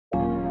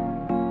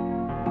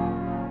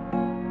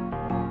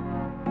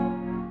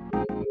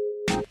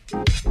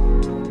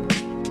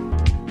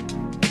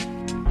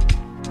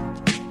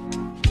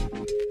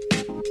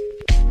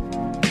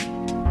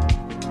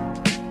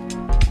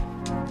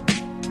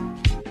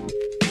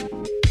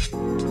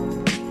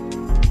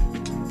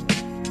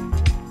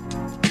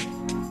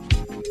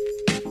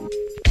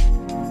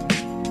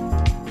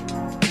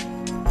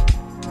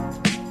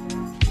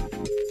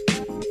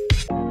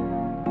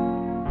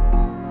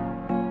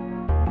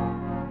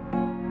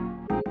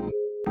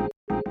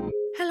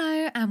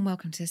and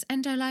welcome to this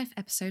Endo Life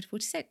episode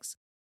 46.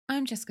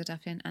 I'm Jessica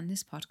Duffin, and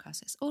this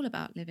podcast is all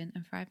about living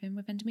and thriving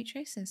with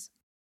endometriosis.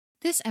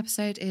 This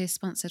episode is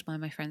sponsored by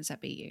my friends at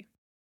BU.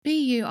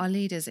 BU are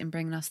leaders in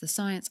bringing us the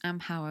science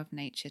and power of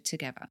nature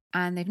together,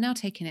 and they've now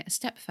taken it a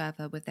step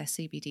further with their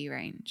CBD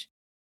range.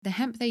 The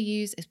hemp they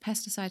use is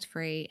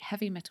pesticide-free,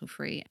 heavy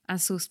metal-free, and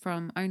sourced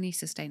from only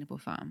sustainable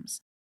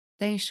farms.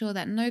 They ensure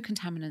that no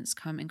contaminants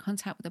come in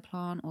contact with the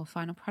plant or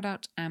final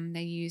product, and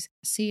they use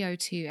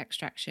CO2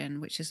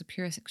 extraction, which is the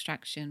purest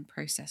extraction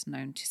process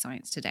known to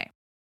science today.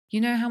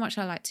 You know how much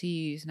I like to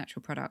use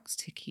natural products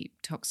to keep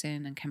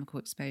toxin and chemical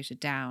exposure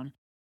down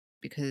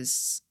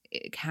because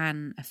it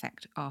can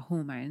affect our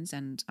hormones,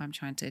 and I'm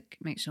trying to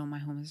make sure my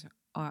hormones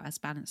are as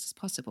balanced as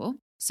possible.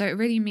 So it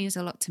really means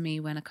a lot to me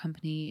when a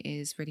company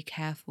is really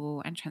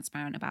careful and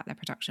transparent about their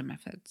production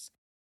methods.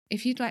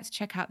 If you'd like to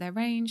check out their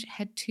range,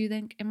 head to the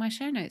link in my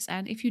show notes.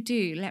 And if you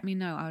do, let me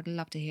know. I would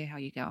love to hear how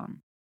you go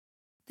on.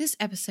 This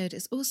episode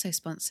is also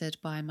sponsored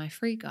by my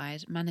free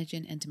guide,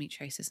 Managing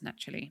Endometriosis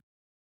Naturally.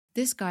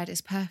 This guide is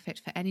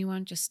perfect for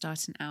anyone just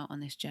starting out on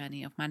this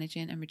journey of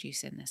managing and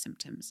reducing their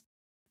symptoms.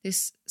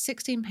 This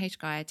 16-page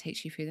guide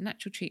takes you through the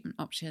natural treatment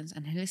options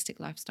and holistic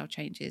lifestyle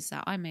changes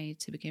that I made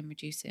to begin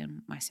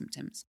reducing my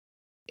symptoms.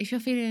 If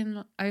you're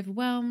feeling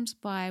overwhelmed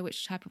by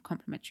which type of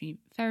complementary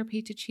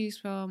therapy to choose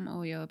from,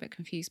 or you're a bit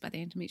confused by the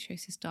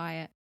endometriosis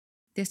diet,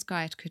 this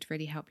guide could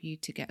really help you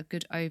to get a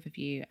good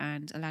overview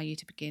and allow you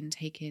to begin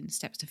taking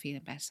steps to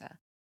feeling better.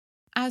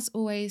 As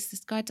always,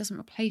 this guide doesn't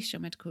replace your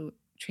medical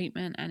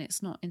treatment, and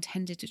it's not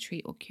intended to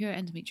treat or cure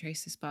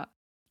endometriosis, but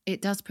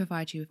it does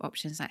provide you with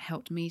options that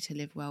helped me to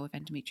live well with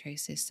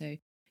endometriosis, so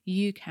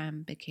you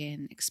can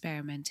begin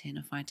experimenting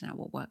and finding out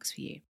what works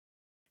for you.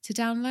 To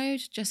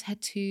download, just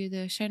head to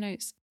the show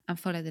notes and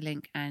follow the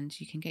link and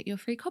you can get your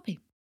free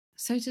copy.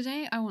 So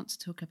today I want to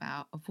talk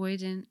about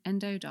avoiding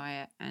endo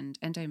diet and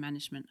endo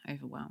management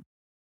overwhelm.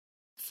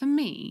 For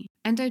me,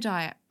 endo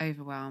diet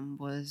overwhelm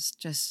was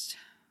just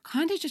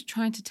trying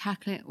to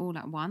tackle it all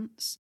at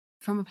once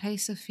from a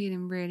place of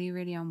feeling really,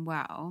 really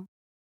unwell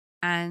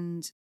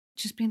and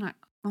just being like,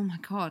 oh my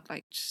God,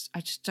 I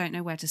just don't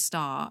know where to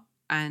start,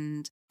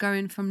 and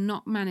going from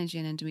not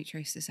managing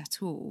endometriosis at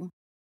all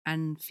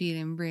and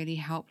feeling really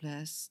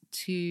helpless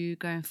to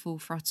going full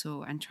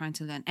throttle and trying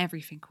to learn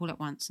everything all at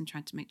once and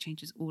trying to make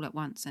changes all at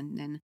once, and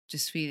then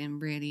just feeling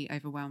really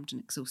overwhelmed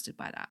and exhausted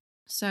by that.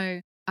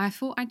 So I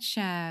thought I'd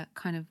share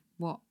kind of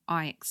what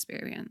I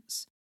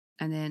experienced,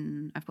 and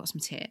then I've got some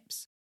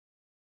tips.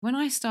 When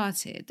I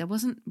started, there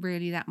wasn't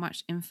really that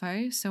much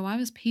info, so I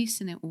was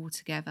piecing it all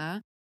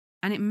together,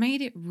 and it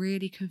made it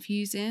really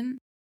confusing.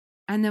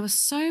 And there was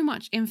so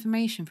much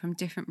information from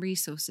different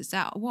resources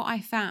that what I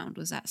found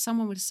was that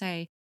someone would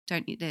say,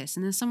 don't eat this.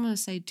 And then someone would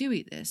say, do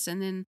eat this.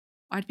 And then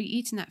I'd be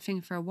eating that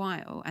thing for a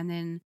while, and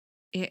then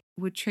it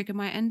would trigger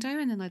my endo,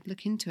 and then I'd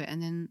look into it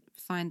and then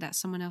find that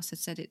someone else had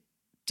said it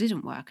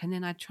didn't work. And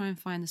then I'd try and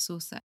find the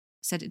source that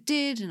said it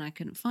did, and I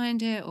couldn't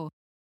find it. Or,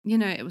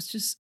 it was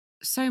just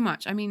so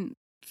much. I mean,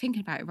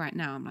 thinking about it right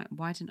now, I'm like,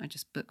 why didn't I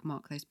just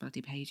bookmark those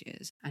bloody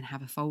pages and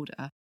have a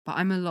folder? But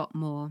I'm a lot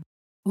more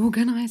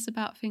organized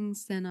about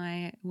things than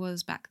I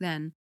was back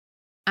then.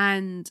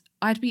 And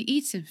I'd be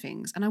eating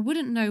things and I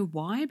wouldn't know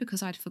why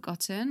because I'd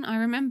forgotten. I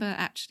remember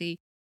actually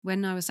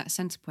when I was at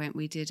Centrepoint,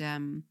 we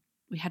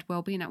had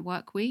Wellbeing at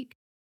Work week,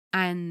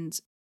 and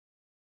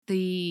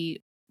the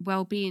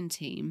wellbeing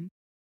team,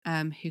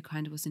 who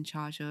kind of was in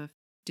charge of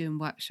doing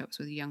workshops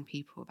with young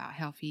people about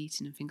healthy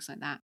eating and things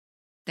like that,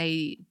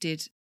 they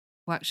did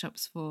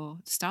workshops for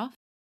staff.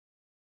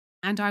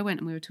 And I went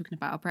and we were talking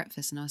about our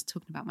breakfast, and I was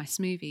talking about my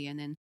smoothie, and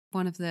then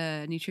one of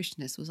the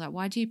nutritionists was like,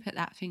 why do you put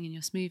that thing in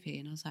your smoothie?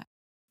 And I was like,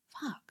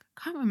 fuck,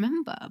 can't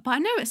remember, but I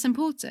know it's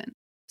important.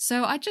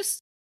 So I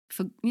just,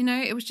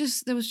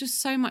 there was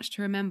just so much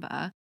to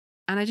remember,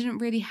 and I didn't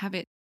really have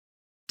it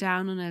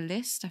down on a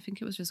list. I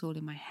think it was just all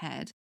in my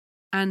head.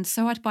 And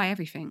so I'd buy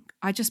everything.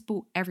 I just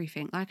bought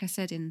everything. Like I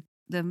said in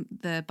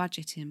the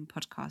budgeting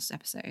podcast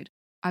episode,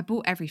 I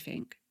bought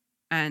everything,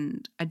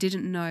 and I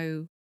didn't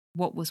know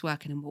what was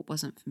working and what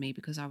wasn't for me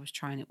because I was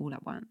trying it all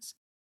at once.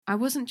 I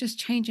wasn't just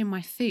changing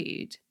my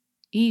food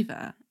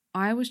either.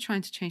 I was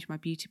trying to change my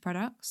beauty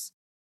products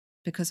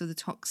because of the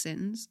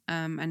toxins.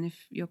 And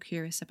if you're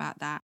curious about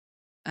that,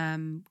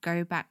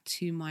 go back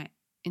to my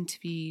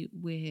interview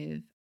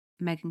with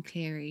Megan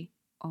Cleary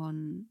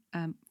on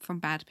from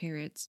Bad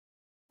Periods,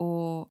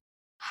 or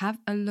have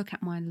a look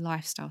at my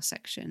lifestyle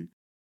section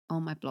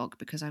on my blog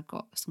because I've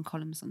got some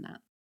columns on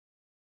that.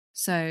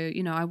 So,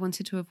 I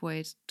wanted to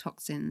avoid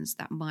toxins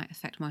that might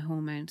affect my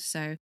hormones.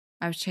 So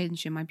I was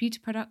changing my beauty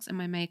products and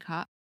my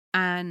makeup.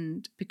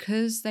 And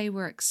because they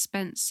were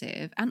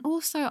expensive, and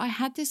also I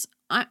had this,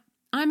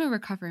 I'm a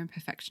recovering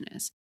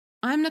perfectionist.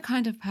 I'm the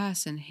kind of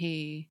person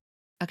who,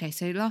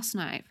 so last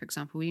night, for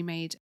example, we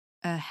made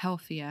a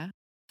healthier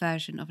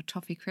version of a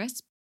toffee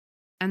crisp.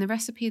 And the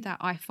recipe that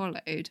I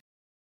followed,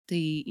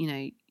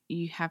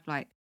 you have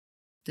like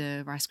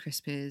the Rice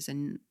Krispies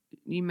and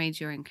you made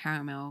your own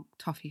caramel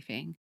toffee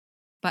thing.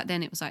 But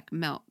then it was like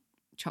melt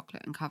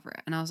chocolate and cover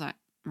it. And I was like,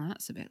 well,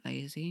 that's a bit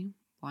lazy.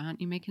 why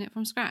aren't you making it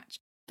from scratch?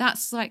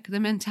 That's like the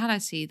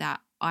mentality that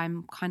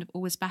I'm kind of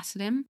always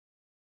battling.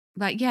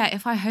 Like, yeah,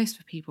 if I host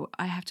for people,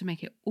 I have to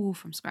make it all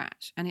from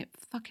scratch and it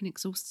fucking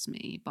exhausts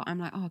me. But I'm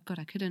like, oh God,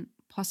 I couldn't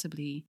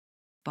possibly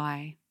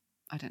buy,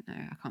 I don't know,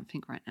 I can't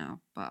think right now.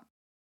 But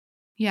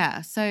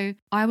yeah, so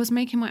I was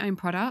making my own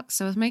products.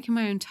 So I was making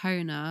my own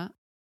toner.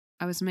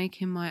 I was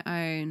making my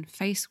own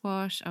face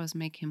wash. I was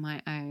making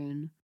my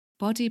own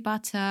body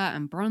butter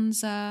and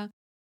bronzer.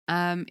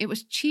 It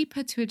was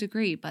cheaper to a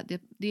degree, but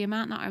the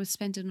amount that I was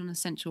spending on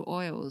essential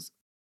oils,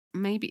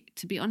 maybe,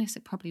 to be honest,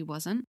 it probably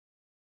wasn't.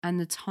 And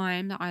the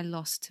time that I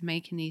lost to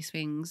making these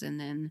things, and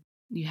then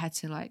you had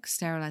to like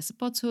sterilize the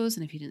bottles,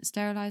 and if you didn't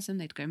sterilize them,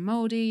 they'd go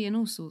moldy and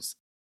all sorts.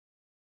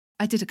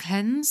 I did a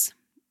cleanse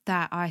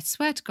that I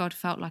swear to God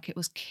felt like it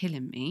was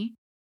killing me.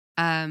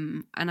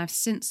 And I've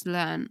since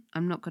learned,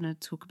 I'm not going to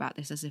talk about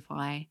this as if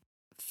I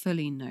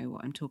fully know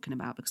what I'm talking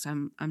about, because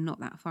I'm not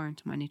that far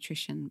into my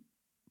nutrition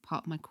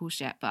part of my course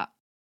yet, but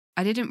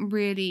I didn't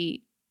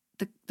really,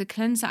 the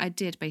cleanse that I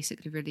did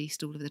basically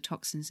released all of the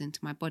toxins into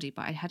my body,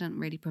 but I hadn't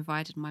really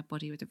provided my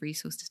body with the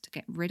resources to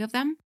get rid of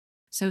them.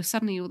 So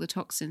suddenly all the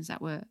toxins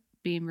that were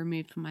being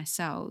removed from my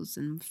cells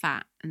and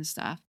fat and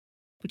stuff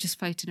were just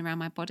floating around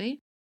my body.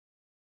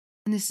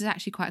 And this is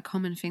actually quite a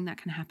common thing that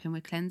can happen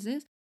with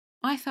cleanses.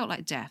 I felt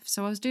like death.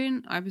 So I was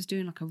doing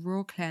like a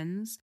raw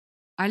cleanse.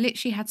 I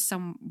literally had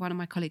one of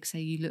my colleagues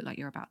say, "You look like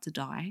you're about to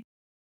die."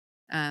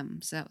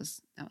 So that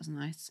was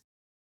nice.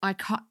 I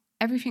cut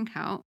everything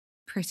out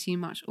pretty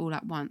much all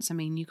at once. I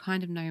mean, you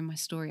kind of know my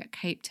story at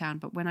Cape Town,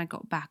 but when I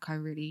got back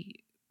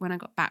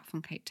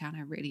from Cape Town,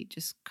 I really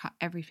just cut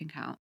everything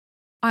out.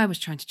 I was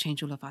trying to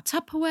change all of our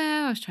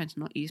Tupperware. I was trying to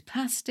not use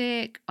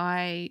plastic.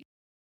 I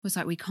was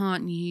like, we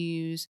can't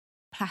use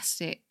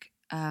plastic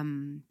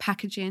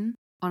packaging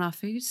on our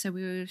food. So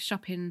we were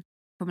shopping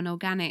from an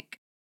organic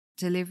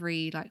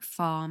delivery, like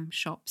farm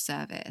shop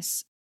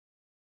service.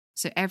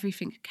 So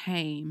everything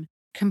came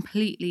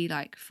completely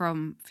like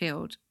from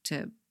field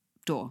to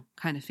door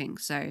kind of thing.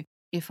 So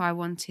if I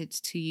wanted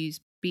to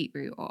use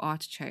beetroot or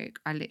artichoke,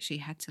 I literally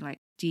had to like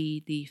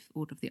de-leaf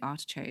all of the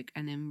artichoke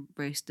and then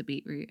roast the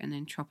beetroot and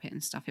then chop it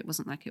and stuff. It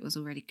wasn't like it was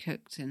already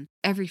cooked, and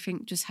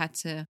everything just had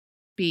to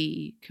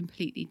be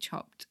completely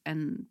chopped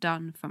and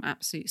done from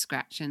absolute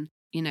scratch. And,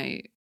 you know,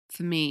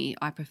 for me,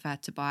 I prefer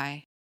to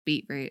buy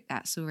beetroot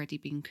that's already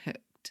been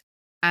cooked.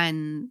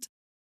 And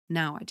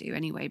now I do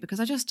anyway, because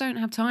I just don't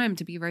have time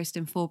to be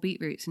roasting 4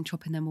 beetroots and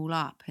chopping them all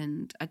up.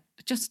 And I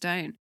just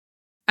don't.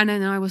 And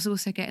then I was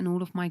also getting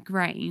all of my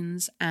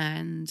grains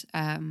and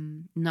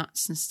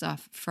nuts and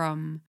stuff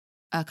from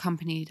a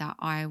company that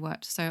I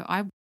worked. So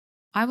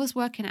I was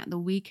working at the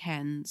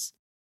weekends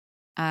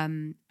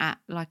at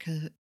like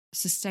a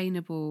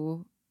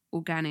sustainable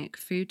organic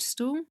food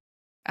stall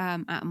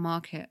at a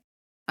market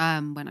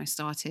when I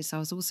started. So I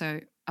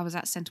was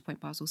at Centrepoint,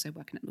 but I was also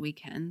working at the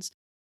weekends,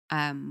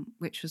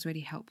 which was really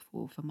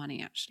helpful for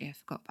money, actually. I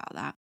forgot about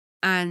that.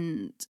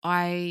 And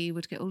I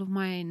would get all of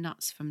my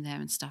nuts from there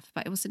and stuff,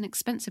 but it was an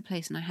expensive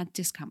place and I had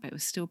discount, but it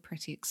was still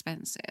pretty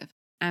expensive.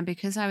 And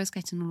because I was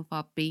getting all of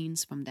our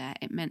beans from there,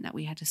 it meant that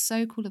we had to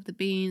soak all of the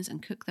beans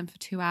and cook them for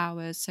 2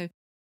 hours. So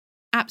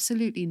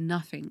absolutely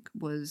nothing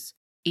was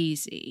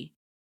easy.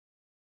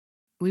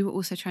 We were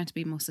also trying to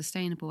be more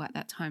sustainable at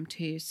that time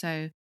too.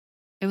 So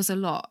it was a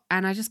lot.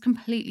 And I just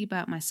completely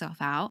burnt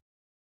myself out.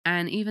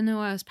 And even though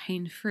I was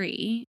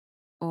pain-free,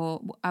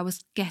 or I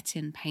was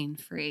getting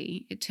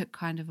pain-free, it took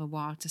kind of a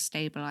while to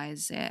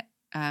stabilize it.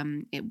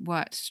 It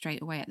worked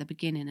straight away at the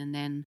beginning, and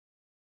then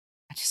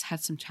I just had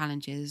some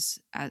challenges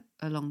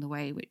along the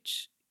way,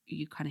 which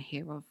you kind of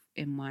hear of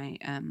in my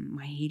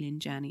my healing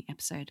journey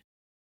episode.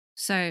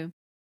 So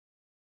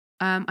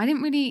I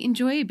didn't really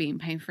enjoy being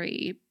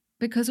pain-free,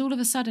 because all of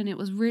a sudden it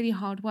was really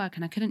hard work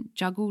and I couldn't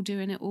juggle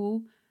doing it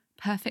all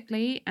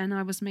perfectly, and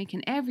I was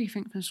making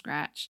everything from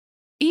scratch.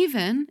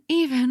 Even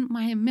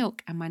my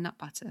milk and my nut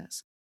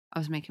butters I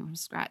was making from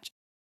scratch.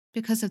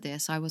 Because of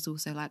this, I was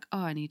also like,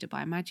 oh, I need to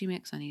buy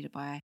Magimix. I need to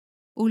buy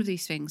all of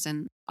these things.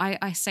 And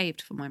I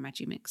saved for my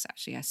Magimix,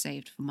 actually. I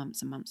saved for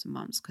months and months and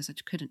months because I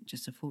couldn't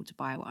just afford to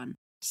buy one.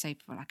 I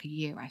saved for like a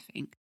year, I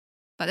think.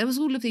 But there was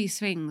all of these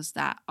things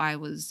that I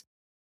was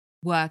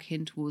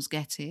working towards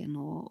getting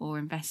or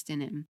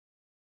investing in.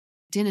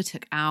 Dinner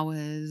took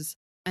hours.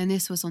 And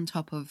this was on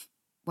top of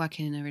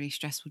working in a really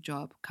stressful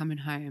job, coming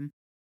home,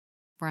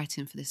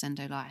 writing for This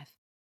Endo Life,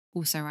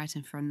 also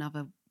writing for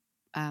another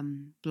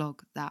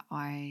blog that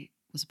I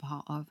was a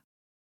part of.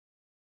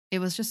 It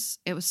was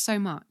so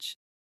much,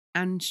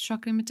 and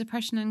struggling with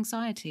depression and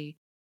anxiety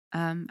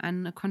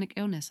and a chronic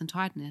illness and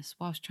tiredness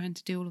whilst trying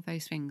to do all of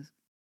those things.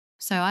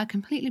 So I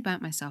completely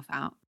burnt myself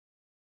out.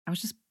 I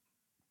was just a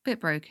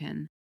bit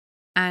broken.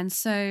 And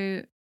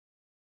so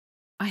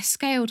I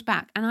scaled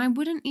back, and I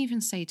wouldn't even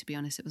say, to be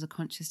honest, it was a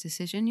conscious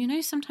decision. You know,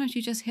 sometimes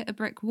you just hit a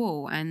brick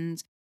wall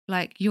and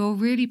like you're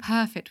really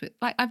perfect with,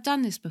 like, I've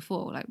done this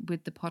before, like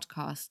with the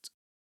podcast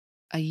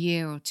a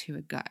year or two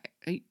ago.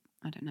 I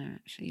don't know,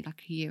 actually,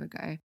 like a year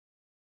ago.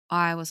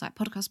 I was like,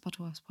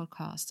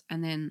 podcast.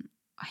 And then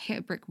I hit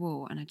a brick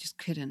wall and I just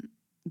couldn't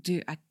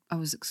do, I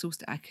was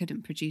exhausted. I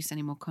couldn't produce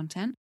any more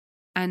content.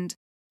 And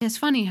it's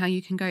funny how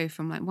you can go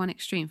from like one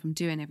extreme from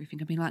doing everything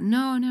and being like,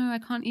 no, I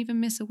can't even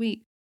miss a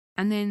week.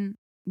 And then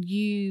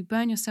you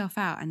burn yourself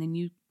out and then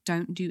you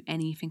don't do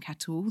anything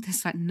at all.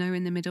 There's like no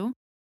in the middle.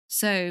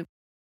 So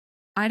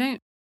I don't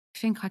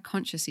think I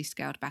consciously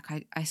scaled back.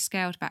 I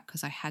scaled back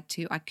because I had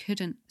to. I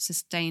couldn't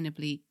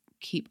sustainably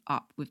keep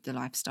up with the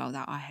lifestyle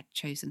that I had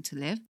chosen to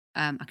live.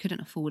 I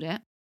couldn't afford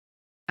it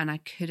and I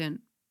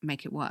couldn't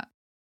make it work.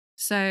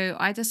 So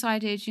I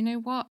decided, you know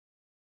what?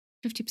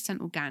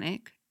 50%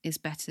 organic is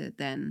better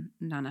than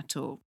none at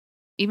all.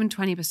 Even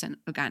 20%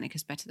 organic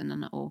is better than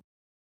none at all.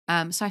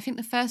 So I think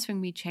the first thing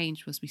we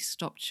changed was we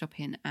stopped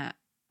shopping at,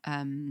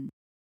 I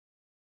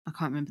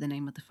can't remember the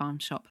name of the farm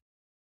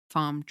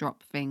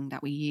drop thing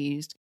that we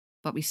used,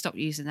 but we stopped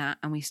using that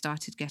and we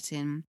started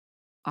getting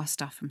our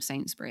stuff from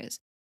Sainsbury's.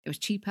 It was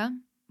cheaper,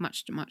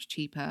 much, much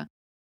cheaper.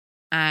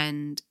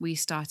 And we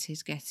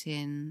started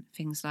getting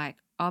things like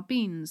our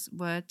beans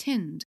were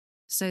tinned.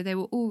 So they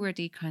were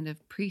already kind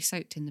of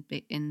pre-soaked in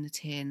the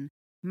tin,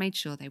 made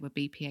sure they were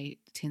BPA,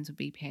 the tins were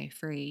BPA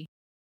free.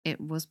 It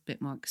was a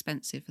bit more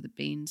expensive for the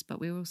beans, but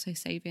we were also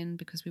saving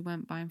because we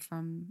weren't buying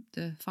from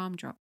the farm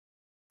drop,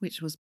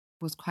 which was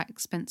quite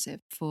expensive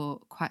for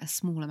quite a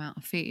small amount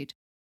of food.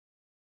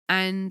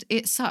 And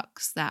it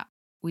sucks that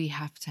we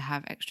have to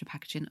have extra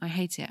packaging. I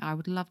hate it. I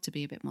would love to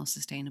be a bit more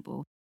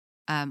sustainable.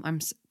 I'm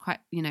quite,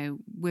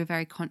 we're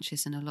very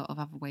conscious in a lot of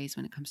other ways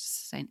when it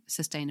comes to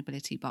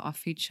sustainability, but our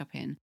food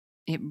shopping,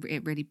 it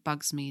really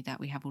bugs me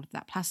that we have all of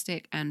that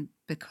plastic. And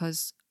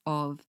because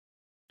of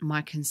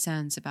my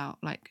concerns about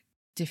like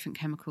different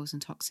chemicals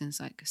and toxins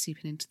like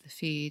seeping into the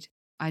food,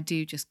 I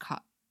do just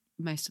cut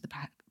most of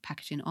the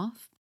packaging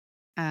off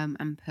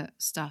and put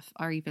stuff,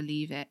 or either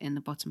leave it in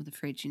the bottom of the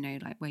fridge,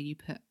 like where you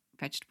put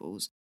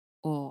vegetables,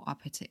 or I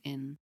put it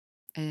in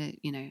a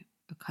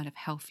kind of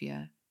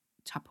healthier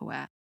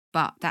Tupperware.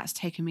 But that's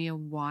taken me a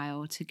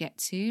while to get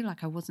to.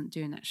 Like I wasn't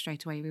doing that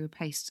straight away.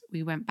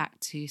 We went back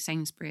to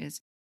Sainsbury's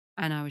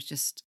and I was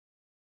just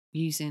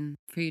using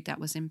food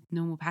that was in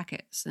normal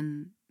packets,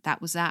 and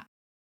that was that.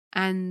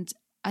 And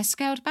I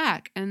scaled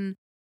back and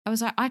I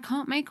was like, I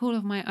can't make all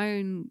of my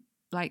own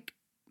like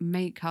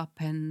makeup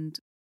and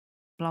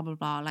blah, blah,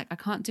 blah. Like I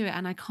can't do it.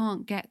 And I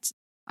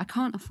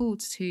can't afford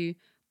to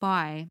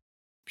buy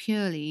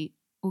purely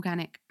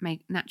organic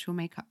natural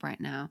makeup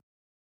right now.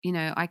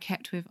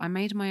 I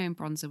made my own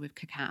bronzer with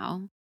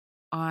cacao.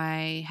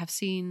 I have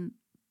seen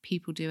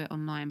people do it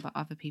online, but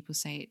other people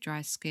say it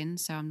dries skin.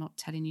 So I'm not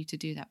telling you to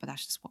do that, but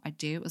that's just what I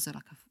do. It was like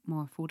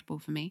more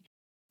affordable for me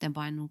than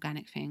buying an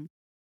organic thing.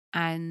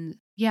 And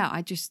yeah,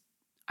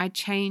 I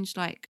changed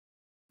like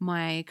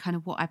my kind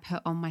of what I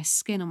put on my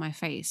skin, on my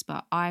face,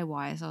 but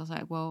eye-wise, I was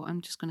like, well,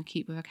 I'm just going to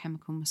keep with a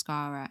chemical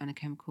mascara and a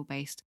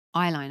chemical-based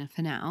eyeliner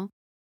for now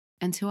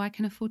until I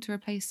can afford to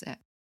replace it.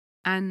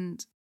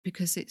 And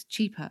because it's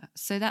cheaper.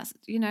 So that's,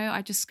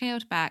 I just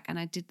scaled back and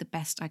I did the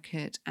best I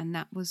could. And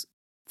that was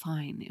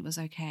fine. It was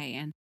okay.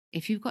 And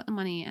if you've got the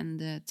money and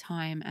the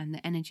time and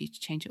the energy to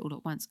change it all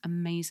at once,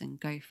 amazing,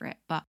 go for it.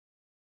 But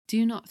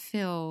do not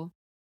feel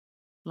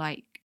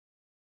like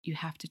you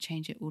have to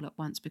change it all at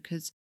once,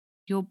 because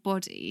your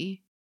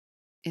body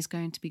is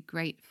going to be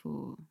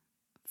grateful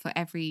for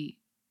every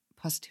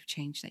positive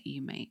change that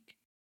you make.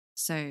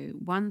 So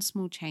one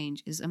small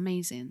change is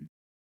amazing.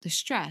 The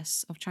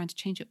stress of trying to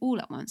change it all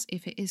at once,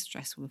 if it is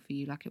stressful for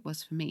you like it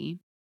was for me,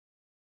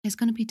 is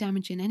going to be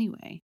damaging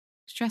anyway.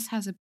 Stress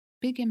has a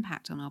big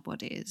impact on our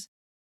bodies.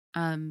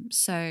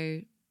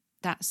 So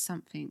that's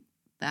something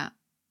that,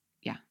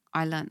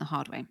 I learned the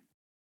hard way.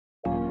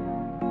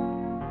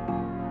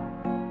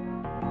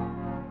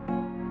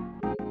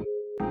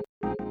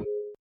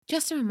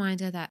 Just a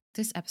reminder that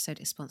this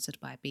episode is sponsored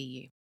by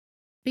BU.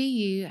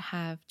 BU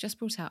have just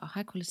brought out a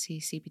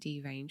high-quality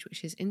CBD range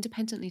which is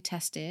independently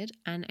tested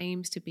and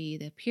aims to be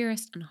the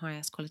purest and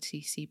highest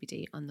quality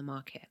CBD on the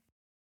market.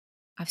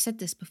 I've said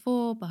this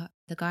before, but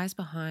the guys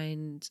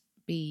behind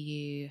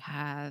BU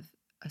have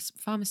a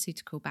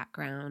pharmaceutical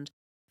background,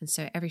 and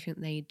so everything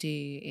they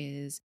do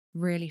is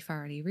really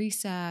thoroughly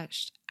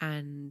researched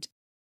and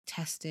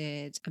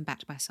tested and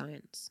backed by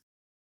science.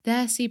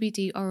 Their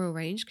CBD oral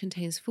range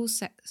contains full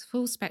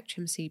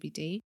spectrum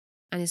CBD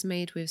and is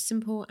made with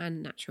simple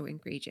and natural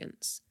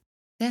ingredients.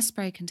 Their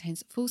spray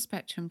contains full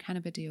spectrum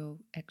cannabidiol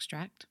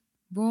extract,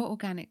 raw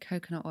organic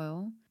coconut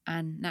oil,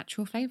 and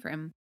natural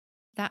flavouring.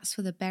 That's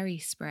for the berry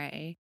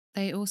spray.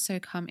 They also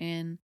come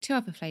in 2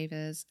 other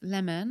flavours,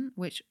 lemon,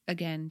 which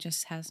again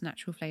just has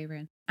natural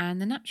flavouring, and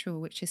the natural,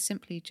 which is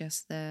simply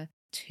just the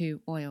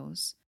 2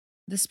 oils.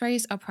 The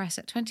sprays are priced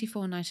at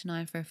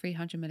 $24.99 for a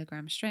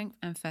 300mg strength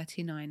and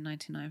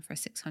 $39.99 for a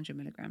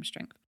 600mg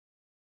strength.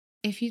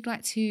 If you'd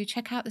like to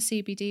check out the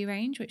CBD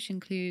range, which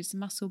includes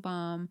muscle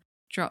balm,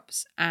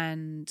 drops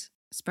and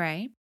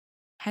spray,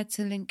 head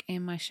to the link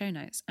in my show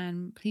notes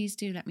and please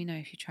do let me know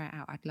if you try it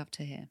out. I'd love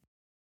to hear.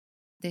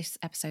 This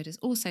episode is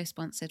also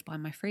sponsored by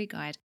my free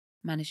guide,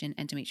 Managing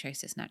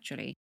Endometriosis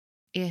Naturally.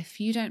 If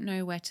you don't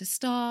know where to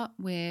start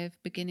with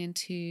beginning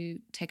to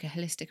take a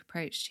holistic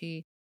approach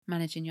to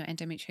managing your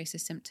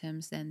endometriosis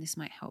symptoms, then this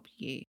might help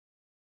you.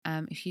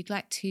 If you'd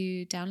like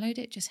to download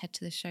it, just head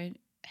to the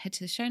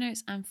show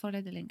notes and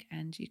follow the link,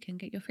 and you can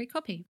get your free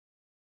copy.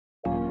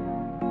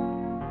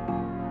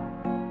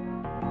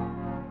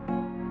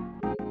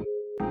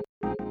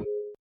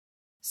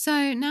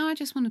 So now I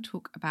just want to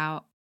talk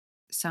about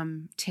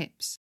some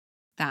tips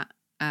that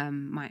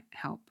might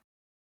help.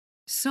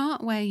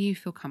 Start where you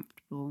feel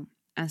comfortable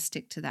and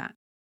stick to that.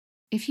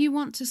 If you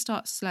want to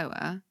start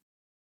slower,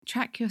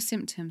 track your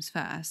symptoms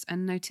first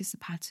and notice the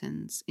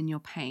patterns in your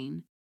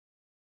pain.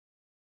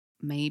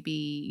 Maybe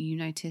you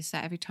notice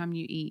that every time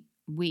you eat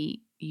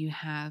wheat, you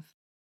have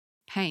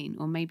pain,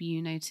 or maybe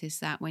you notice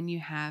that when you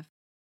have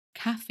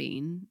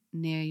caffeine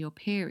near your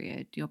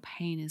period, your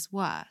pain is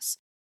worse.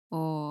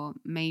 Or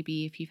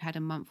maybe if you've had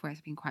a month where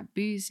it's been quite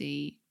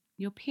boozy,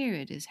 your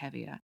period is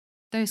heavier.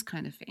 Those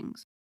kind of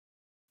things.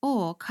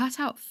 Or cut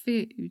out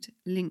food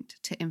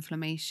linked to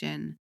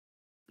inflammation,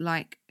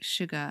 like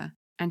sugar,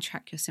 and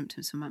track your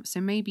symptoms for months.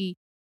 So maybe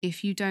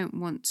if you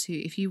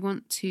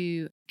want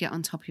to get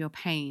on top of your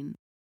pain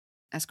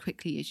as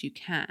quickly as you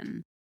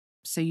can,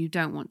 so you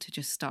don't want to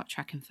just start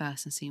tracking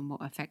first and seeing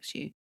what affects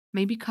you,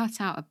 maybe cut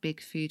out a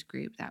big food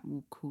group that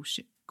will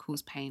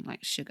cause pain,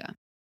 like sugar,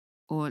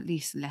 or at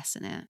least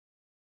lessen it,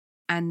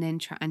 and then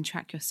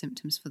track your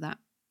symptoms for that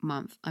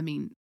month. I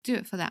mean, do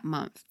it for that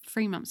month.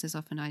 3 months is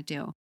often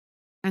ideal,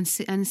 and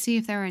see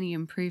if there are any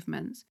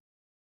improvements.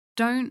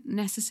 Don't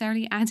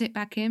necessarily add it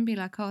back in, be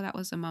like, oh, that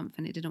was a month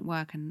and it didn't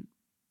work and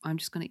I'm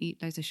just going to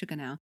eat loads of sugar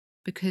now,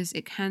 because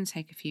it can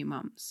take a few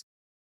months.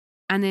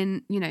 And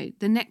then,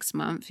 the next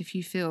month, if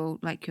you feel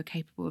like you're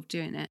capable of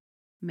doing it,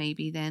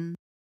 maybe then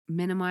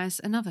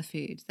minimize another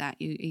food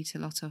that you eat a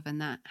lot of and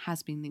that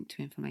has been linked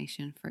to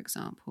inflammation. For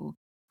example,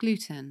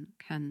 gluten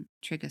can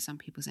trigger some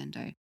people's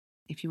endo.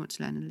 If you want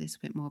to learn a little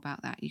bit more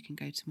about that, you can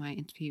go to my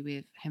interview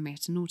with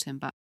Henrietta Norton.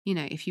 But,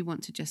 if you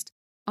want to just,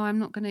 I'm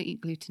not going to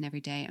eat gluten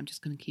every day, I'm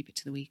just going to keep it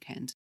to the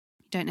weekend.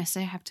 You don't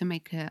necessarily have to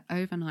make an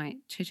overnight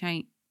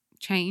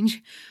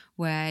change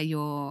where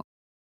you're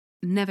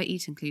never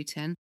eating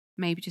gluten.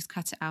 Maybe just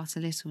cut it out a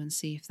little and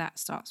see if that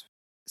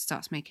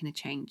starts making a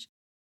change.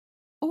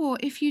 Or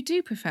if you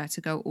do prefer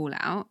to go all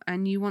out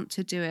and you want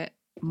to do it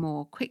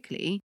more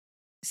quickly,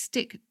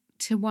 stick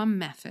to one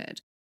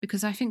method.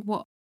 Because I think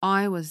what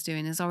I was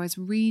doing is I was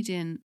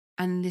reading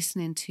and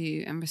listening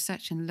to and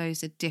researching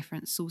loads of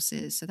different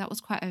sources. So that was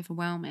quite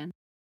overwhelming.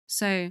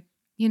 So,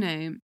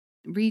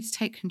 read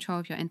Take Control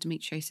of Your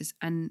Endometriosis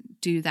and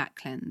do that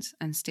cleanse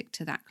and stick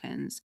to that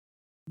cleanse,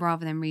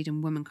 rather than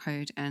reading Woman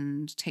Code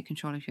and Take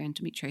Control of Your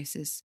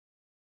Endometriosis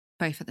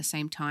both at the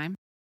same time,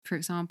 for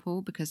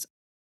example, because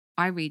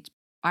I read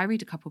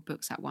a couple of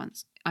books at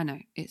once. I know,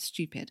 it's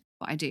stupid,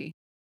 but I do.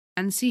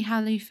 And see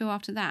how you feel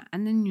after that.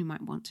 And then you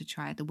might want to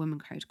try the Woman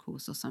Code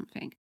course or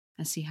something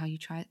and see how you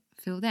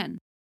feel then.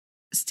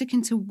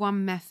 Sticking to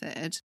one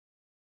method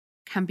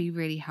can be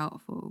really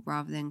helpful,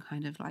 rather than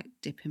kind of like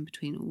dipping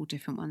between all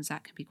different ones.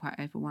 That can be quite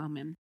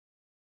overwhelming.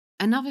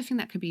 Another thing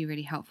that could be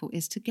really helpful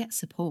is to get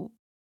support.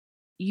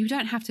 You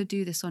don't have to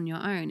do this on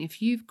your own.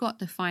 If you've got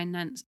the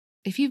financial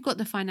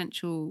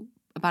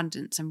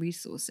abundance and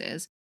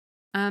resources,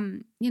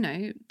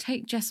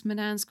 take Jess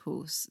Manan's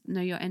course,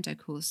 Know Your Endo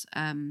course,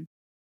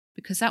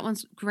 because that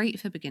one's great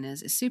for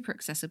beginners. It's super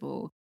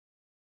accessible.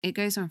 It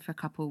goes on for a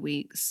couple of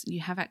weeks. You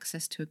have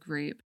access to a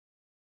group,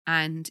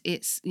 and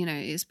it's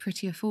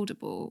pretty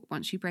affordable.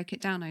 Once you break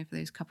it down over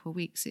those couple of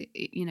weeks, it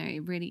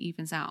really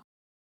evens out.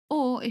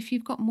 Or if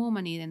you've got more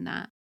money than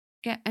that,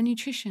 get a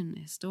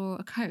nutritionist or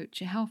a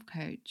coach, a health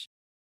coach.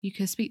 You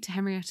could speak to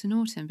Henrietta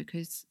Norton,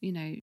 because,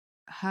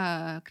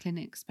 her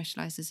clinic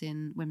specializes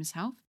in women's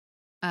health.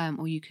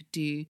 Or you could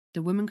do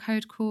the Women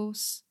Code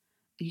course.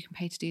 You can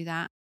pay to do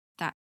that.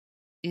 That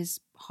is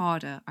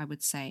harder, I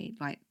would say.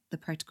 Like, the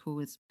protocol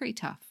is pretty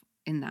tough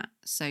in that.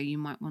 So you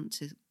might want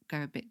to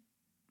go a bit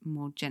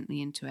more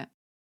gently into it.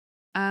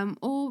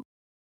 Or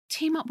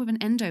team up with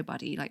an endo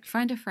buddy, like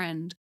find a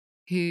friend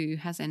who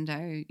has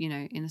endo,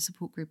 in a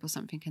support group or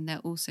something, and they're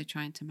also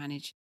trying to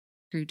manage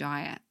through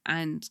diet,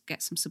 and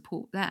get some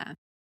support there.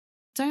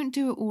 Don't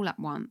do it all at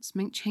once.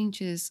 Make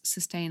changes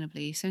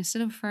sustainably. So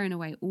instead of throwing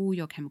away all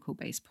your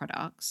chemical-based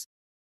products,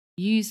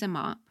 use them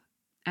up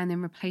and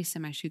then replace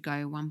them as you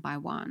go, one by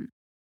one.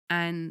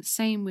 And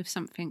same with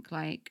something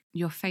like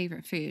your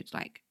favorite food,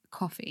 like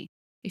coffee.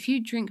 If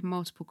you drink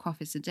multiple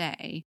coffees a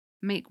day,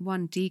 make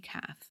one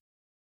decaf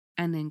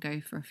and then go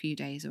for a few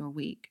days or a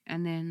week,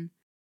 and then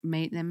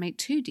make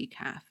 2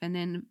 decaf, and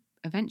then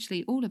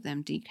eventually all of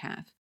them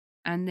decaf,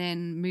 and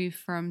then move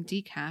from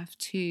decaf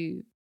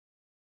to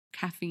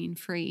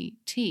caffeine-free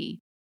tea.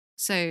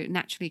 So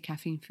naturally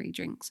caffeine-free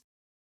drinks.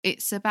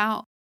 It's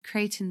about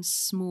creating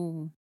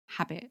small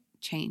habit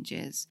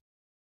changes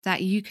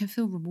that you can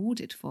feel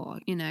rewarded for,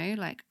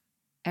 like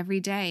every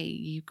day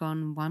you've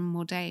gone one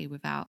more day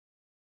without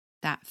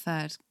that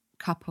third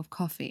cup of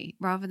coffee,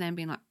 rather than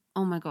being like,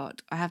 oh my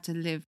God, I have to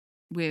live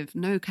with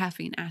no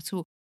caffeine at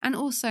all. And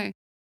also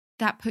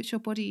that puts your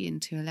body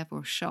into a level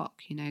of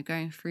shock,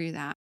 going through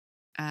that.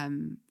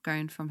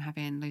 going from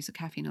having loads of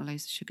caffeine or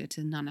loads of sugar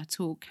to none at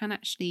all can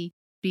actually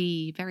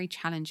be very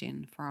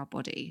challenging for our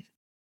body.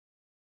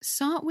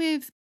 Start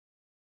with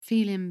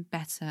feeling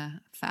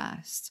better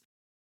first,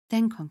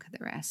 then conquer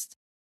the rest.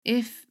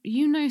 If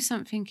you know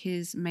something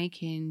is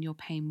making your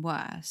pain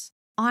worse,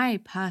 I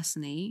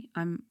personally,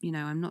 I'm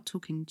not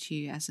talking to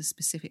you as a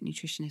specific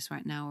nutritionist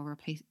right now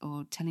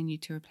or telling you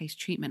to replace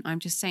treatment. I'm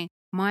just saying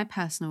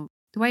the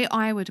way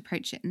I would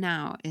approach it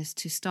now is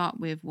to start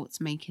with what's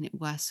making it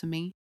worse for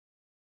me.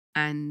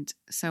 And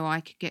so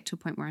I could get to a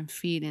point where I'm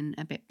feeling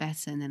a bit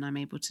better and then I'm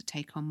able to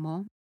take on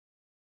more.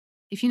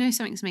 If you know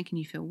something's making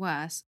you feel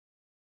worse,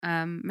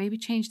 maybe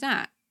change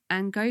that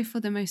and go for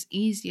the most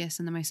easiest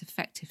and the most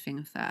effective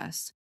thing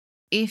first.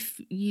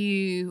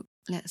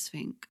 Let's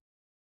think,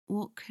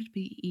 what could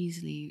be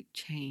easily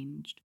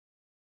changed?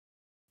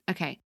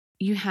 Okay,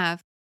 you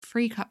have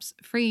 3 cups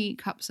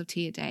of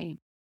tea a day,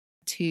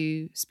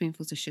 2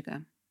 spoonfuls of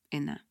sugar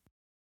in there.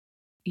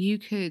 You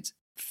could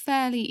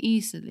fairly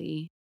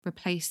easily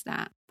replace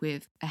that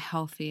with a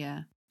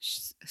healthier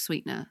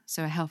sweetener.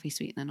 So a healthy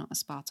sweetener, not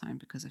aspartame,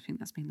 because I think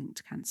that's been linked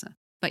to cancer.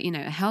 But,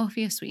 a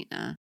healthier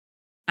sweetener.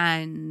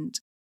 And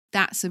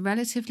that's a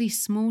relatively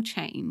small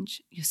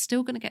change. You're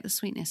still going to get the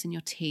sweetness in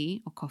your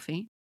tea or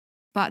coffee.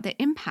 But the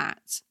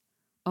impact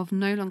of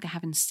no longer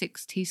having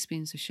 6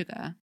 teaspoons of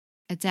sugar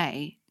a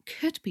day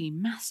could be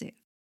massive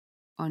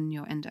on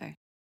your endo.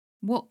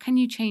 What can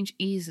you change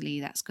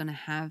easily that's going to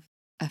have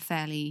a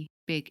fairly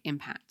big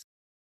impact?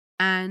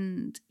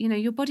 And,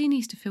 your body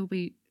needs to feel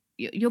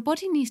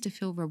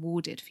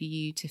rewarded for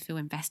you to feel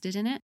invested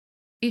in it.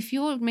 If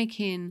you're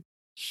making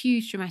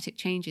huge dramatic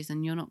changes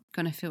and you're not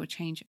going to feel a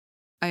change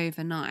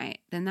overnight,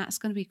 then that's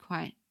going to be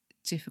quite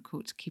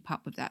difficult to keep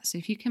up with that. So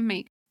if you can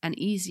make an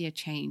easier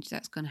change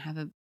that's going to have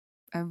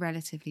a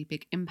relatively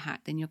big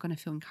impact, then you're going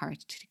to feel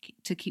encouraged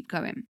to keep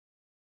going.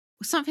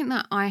 Something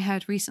that I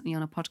heard recently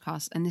on a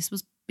podcast, and this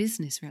was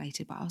business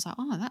related, but I was like,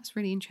 oh, that's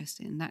really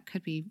interesting. That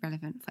could be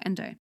relevant for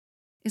endo.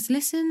 Is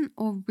listen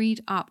or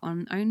read up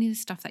on only the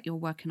stuff that you're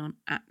working on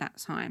at that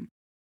time.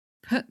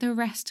 Put the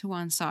rest to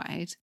one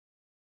side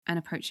and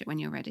approach it when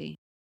you're ready.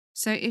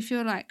 So if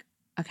you're like,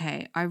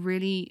 okay, I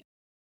really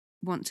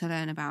want to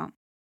learn about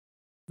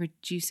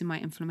reducing my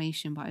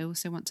inflammation, but I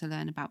also want to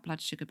learn about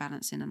blood sugar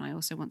balancing, and I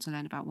also want to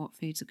learn about what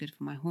foods are good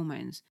for my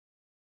hormones.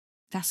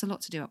 That's a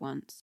lot to do at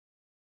once.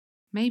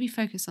 Maybe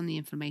focus on the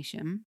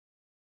inflammation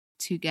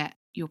to get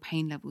your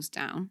pain levels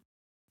down,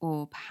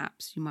 or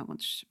perhaps you might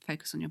want to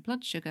focus on your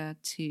blood sugar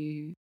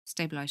to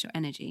stabilize your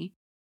energy.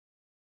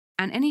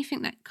 And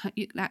anything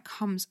that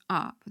comes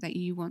up that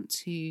you want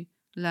to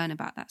learn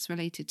about that's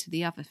related to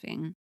the other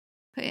thing,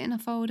 put it in a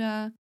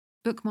folder,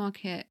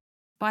 bookmark it,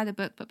 buy the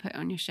book, but put it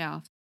on your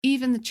shelf.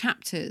 Even the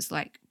chapters,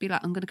 be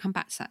like, I'm going to come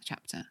back to that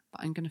chapter,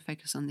 but I'm going to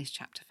focus on this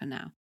chapter for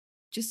now.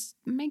 Just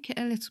make it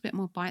a little bit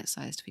more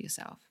bite-sized for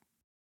yourself.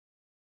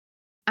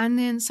 And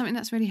then something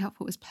that's really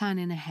helpful is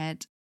planning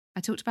ahead. I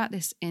talked about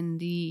this in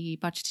the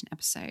budgeting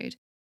episode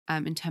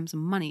in terms of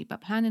money,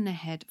 but planning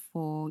ahead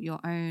for your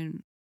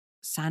own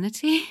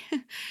sanity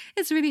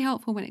is really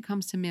helpful when it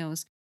comes to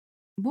meals.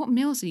 What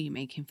meals are you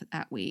making for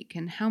that week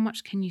and how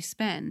much can you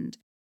spend?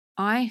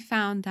 I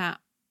found that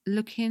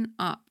looking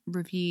up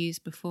reviews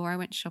before I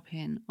went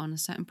shopping on a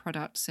certain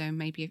product, so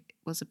maybe it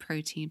was a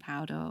protein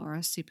powder or a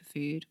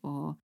superfood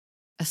or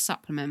a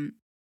supplement,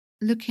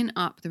 looking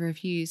up the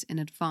reviews in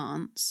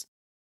advance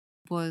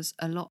was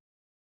a lot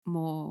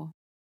more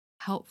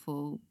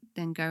helpful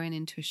than going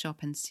into a shop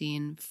and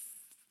seeing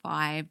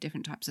 5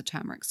 different types of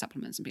turmeric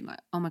supplements and being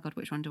like, oh my God,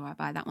 which one do I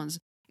buy? That one's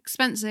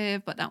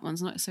expensive, but that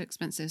one's not so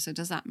expensive. So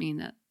does that mean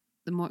that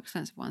the more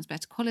expensive one's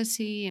better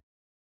quality?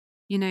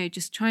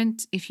 Just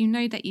if you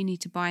know that you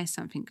need to buy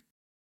something,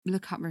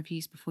 look up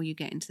reviews before you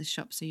get into the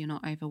shop so you're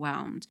not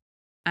overwhelmed.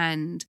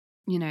 And,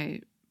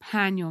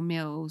 plan your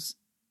meals,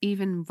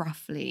 even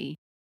roughly.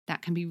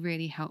 That can be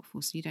really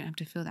helpful so you don't have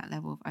to feel that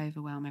level of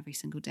overwhelm every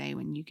single day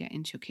when you get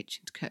into your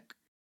kitchen to cook.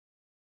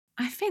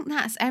 I think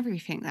that's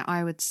everything that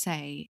I would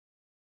say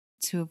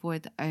to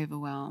avoid the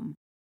overwhelm.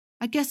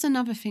 I guess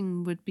another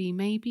thing would be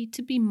maybe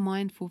to be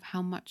mindful of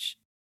how much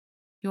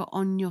you're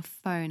on your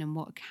phone and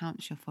what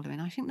accounts you're following.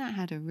 I think that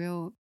had a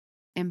real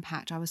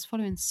impact. I was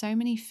following so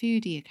many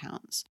foodie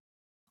accounts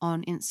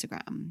on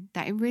Instagram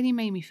that it really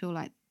made me feel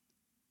like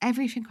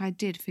everything I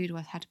did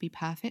food-wise had to be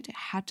perfect. It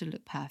had to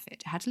look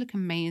perfect. It had to look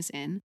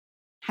amazing.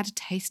 It had to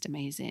taste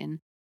amazing.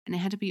 And it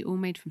had to be all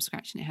made from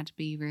scratch and it had to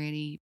be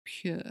really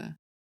pure.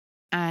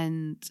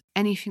 And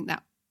anything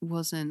that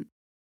wasn't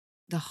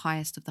the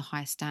highest of the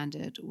high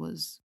standard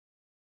was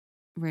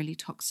really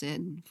toxic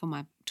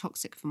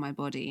for my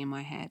body and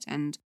my head.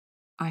 And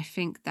I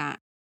think that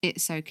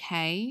it's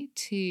okay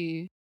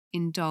to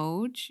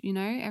indulge,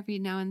 every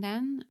now and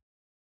then.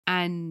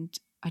 And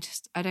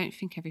I don't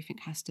think everything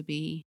has to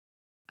be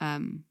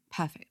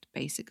perfect,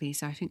 basically.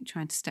 So I think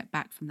trying to step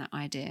back from that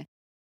idea.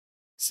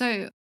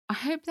 So I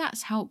hope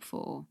that's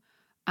helpful.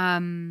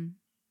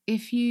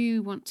 If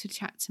you want to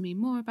chat to me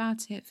more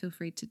about it, feel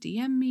free to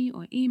DM me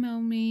or email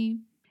me.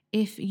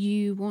 If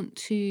you want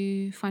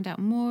to find out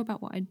more about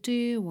what I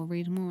do or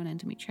read more on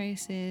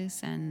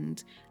endometriosis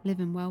and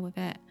living well with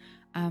it,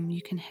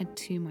 you can head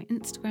to my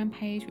Instagram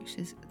page, which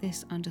is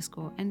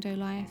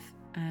this_endolife.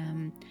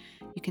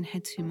 You can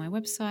head to my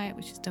website,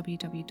 which is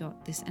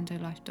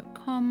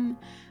www.thisendolife.com,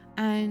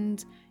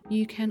 and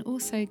you can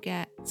also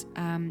get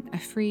a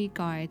free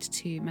guide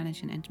to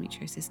managing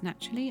endometriosis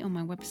naturally on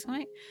my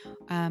website.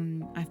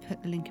 I've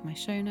put the link in my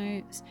show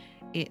notes.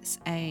 It's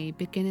a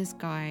beginner's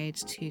guide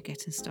to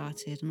getting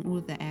started on all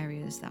of the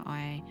areas that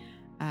I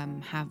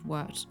have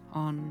worked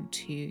on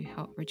to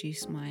help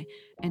reduce my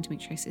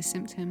endometriosis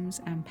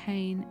symptoms and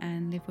pain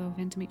and live well with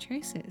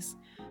endometriosis.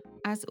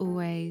 As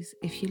always,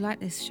 if you like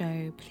this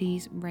show,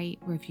 please rate,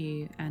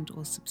 review, and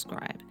or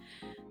subscribe.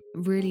 It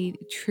really,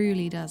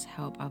 truly does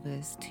help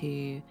others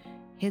to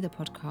hear the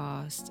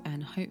podcast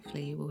and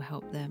hopefully will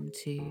help them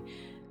to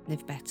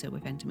live better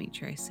with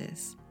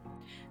endometriosis.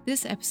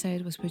 This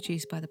episode was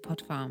produced by The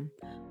Pod Farm.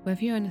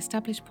 Whether you're an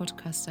established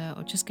podcaster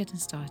or just getting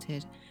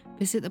started,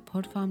 visit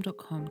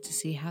thepodfarm.com to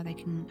see how they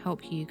can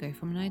help you go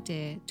from an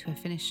idea to a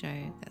finished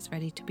show that's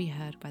ready to be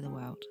heard by the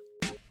world.